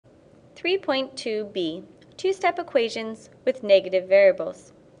3.2b, two-step equations with negative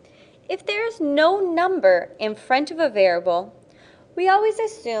variables. If there is no number in front of a variable, we always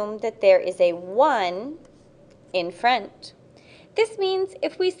assume that there is a 1 in front. This means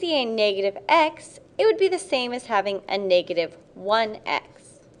if we see a negative x, it would be the same as having a negative 1x.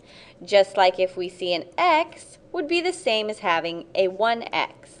 Just like if we see an x, would be the same as having a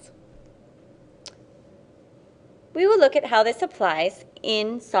 1x. We will look at how this applies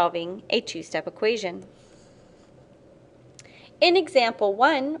in solving a two-step equation. In example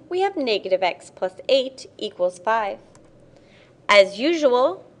 1, we have negative x plus 8 equals 5. As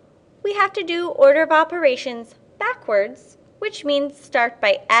usual, we have to do order of operations backwards, which means start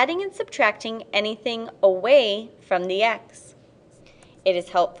by adding and subtracting anything away from the x. It is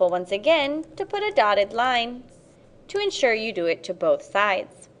helpful once again to put a dotted line to ensure you do it to both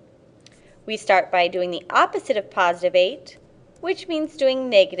sides. We start by doing the opposite of positive 8, which means doing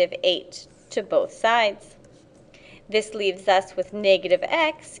negative 8 to both sides. This leaves us with negative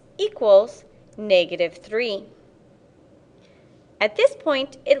x equals negative 3. At this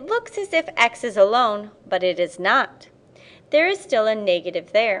point, it looks as if x is alone, but it is not. There is still a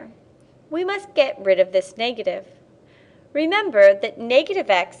negative there. We must get rid of this negative. Remember that negative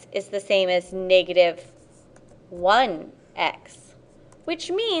x is the same as negative 1x,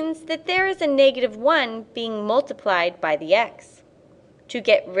 which means that there is a negative 1 being multiplied by the x. To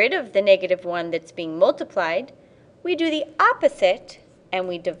get rid of the negative 1 that's being multiplied, we do the opposite and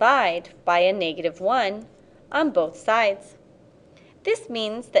we divide by a negative 1 on both sides. This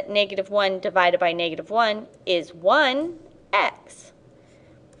means that negative 1 divided by negative 1 is 1x,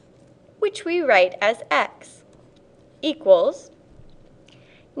 which we write as x, equals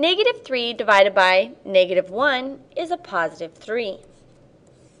negative 3 divided by negative 1 is a positive 3.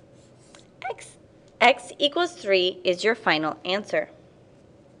 X equals 3 is your final answer.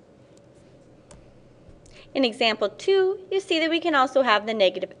 In example 2, you see that we can also have the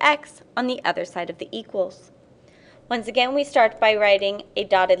negative x on the other side of the equals. Once again, we start by writing a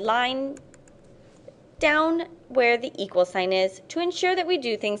dotted line down where the equal sign is to ensure that we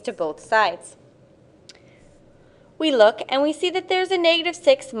do things to both sides. We look and we see that there's a negative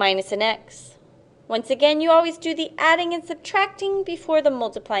 6 minus an x. Once again, you always do the adding and subtracting before the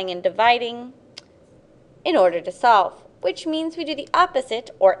multiplying and dividing in order to solve, which means we do the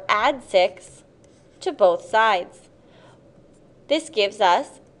opposite, or add 6, to both sides. This gives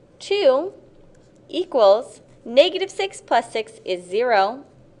us 2 equals negative 6 plus 6 is 0.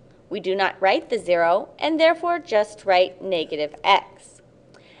 We do not write the 0 and therefore just write negative x.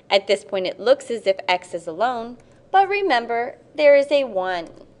 At this point it looks as if x is alone, but remember there is a 1.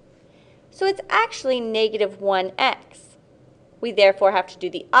 So it's actually negative 1x. We therefore have to do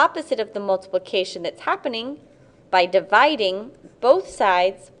the opposite of the multiplication that's happening by dividing both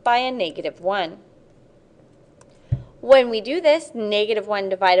sides by a negative 1. When we do this, negative 1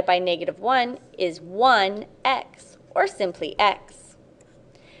 divided by negative 1 is 1x, or simply x.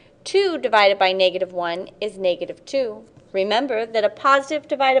 2 divided by negative 1 is negative 2. Remember that a positive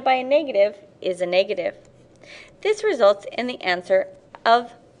divided by a negative is a negative. This results in the answer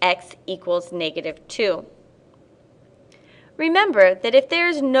of x equals negative 2. Remember that if there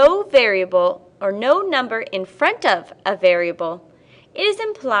is no variable or no number in front of a variable, it is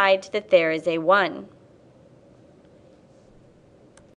implied that there is a 1.